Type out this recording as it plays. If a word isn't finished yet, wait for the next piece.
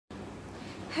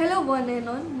Hello one and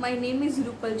all, my name is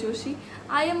Joshi.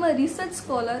 I am a research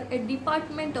scholar at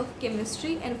Department of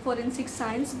Chemistry and Forensic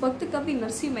Science, Bhakt Kavi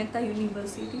Narsi Mehta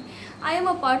University. I am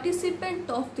a participant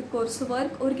of the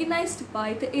coursework organized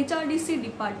by the HRDC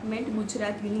Department,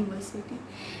 Gujarat University.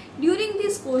 During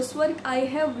this coursework, I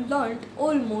have learnt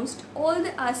almost all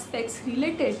the aspects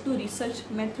related to research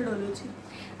methodology.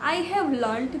 I have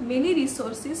learnt many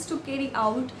resources to carry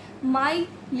out my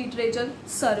literature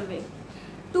survey,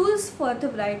 tools for the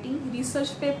writing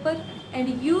research paper,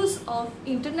 and use of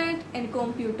internet and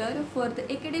computer for the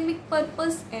academic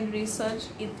purpose and research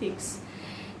ethics.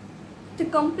 The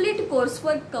complete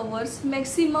coursework covers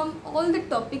maximum all the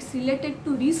topics related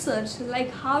to research,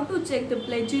 like how to check the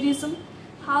plagiarism,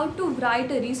 how to write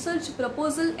a research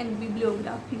proposal and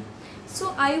bibliography.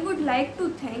 So I would like to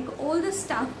thank all the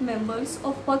staff members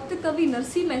of Bhakt Kavi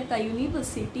Narsi Mehta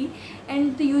University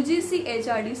and the UGC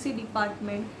HRDC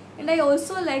department. And I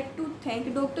also like to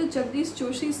thank Dr. Jagdish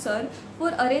Joshi sir for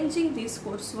arranging this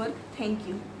coursework. Thank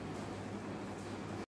you.